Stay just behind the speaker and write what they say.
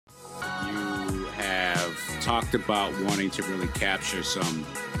talked about wanting to really capture some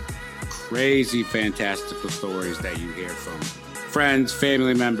crazy, fantastical stories that you hear from friends,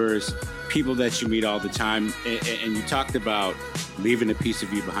 family members, people that you meet all the time. And you talked about leaving a piece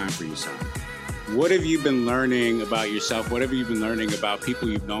of you behind for your son. What have you been learning about yourself? What have you been learning about people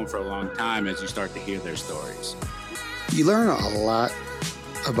you've known for a long time as you start to hear their stories? You learn a lot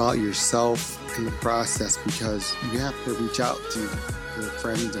about yourself in the process because you have to reach out to your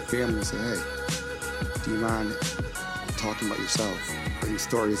friends and family and say, hey, do you mind talking about yourself or these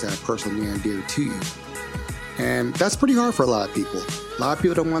stories that are personally near and dear to you? And that's pretty hard for a lot of people. A lot of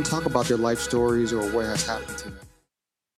people don't want to talk about their life stories or what has happened to them.